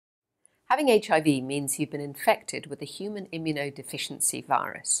Having HIV means you've been infected with a human immunodeficiency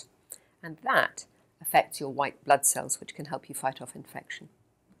virus, and that affects your white blood cells, which can help you fight off infection.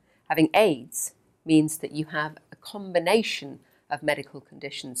 Having AIDS means that you have a combination of medical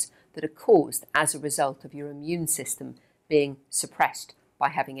conditions that are caused as a result of your immune system being suppressed by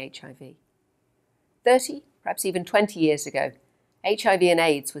having HIV. 30, perhaps even 20 years ago, HIV and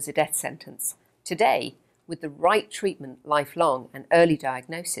AIDS was a death sentence. Today, with the right treatment, lifelong and early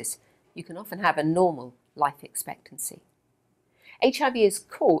diagnosis, you can often have a normal life expectancy. HIV is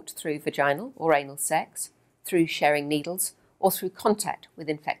caught through vaginal or anal sex, through sharing needles, or through contact with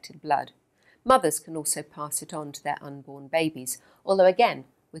infected blood. Mothers can also pass it on to their unborn babies, although again,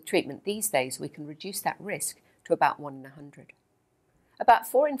 with treatment these days, we can reduce that risk to about 1 in 100. About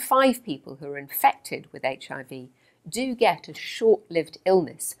 4 in 5 people who are infected with HIV do get a short-lived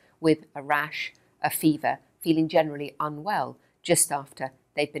illness with a rash, a fever, feeling generally unwell just after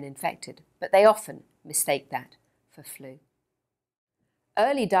they've been infected, but they often mistake that for flu.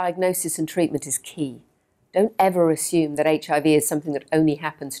 Early diagnosis and treatment is key. Don't ever assume that HIV is something that only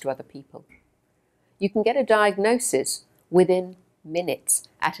happens to other people. You can get a diagnosis within minutes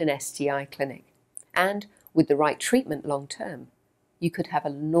at an STI clinic, and with the right treatment long term, you could have a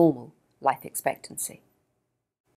normal life expectancy.